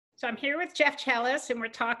So I'm here with Geoff Chellis, and we're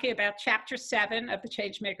talking about Chapter 7 of the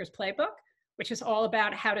Changemaker's Playbook, which is all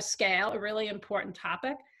about how to scale, a really important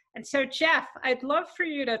topic. And so, Geoff, I'd love for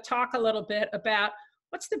you to talk a little bit about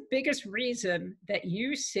what's the biggest reason that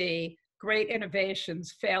you see great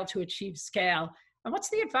innovations fail to achieve scale, and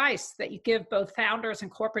what's the advice that you give both founders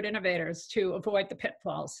and corporate innovators to avoid the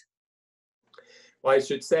pitfalls? Well, I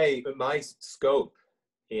should say my scope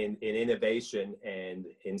in innovation and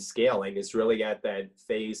in scaling is really at that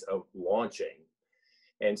phase of launching.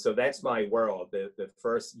 And so that's my world, the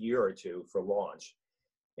first year or two for launch.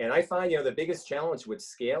 And I find, the biggest challenge with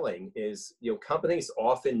scaling is, companies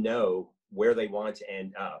often know where they want to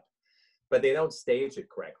end up, but they don't stage it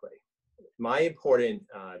correctly. My important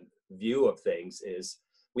view of things is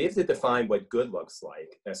we have to define what good looks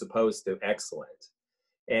like as opposed to excellent.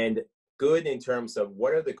 And good in terms of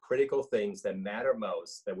what are the critical things that matter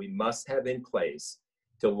most that we must have in place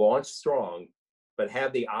to launch strong, but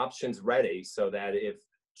have the options ready so that if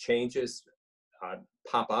changes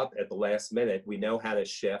pop up at the last minute, we know how to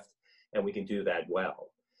shift and we can do that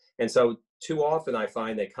well. And so too often I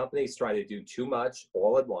find that companies try to do too much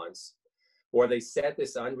all at once, or they set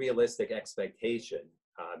this unrealistic expectation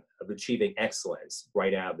of achieving excellence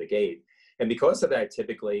right out of the gate. And because of that,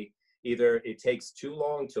 typically, either it takes too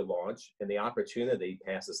long to launch and the opportunity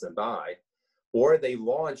passes them by, or they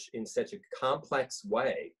launch in such a complex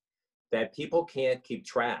way that people can't keep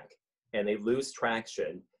track and they lose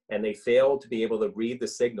traction and they fail to be able to read the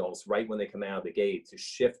signals right when they come out of the gate to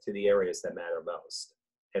shift to the areas that matter most.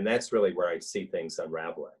 And that's really where I see things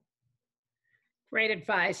unraveling. Great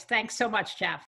advice. Thanks so much, Geoff.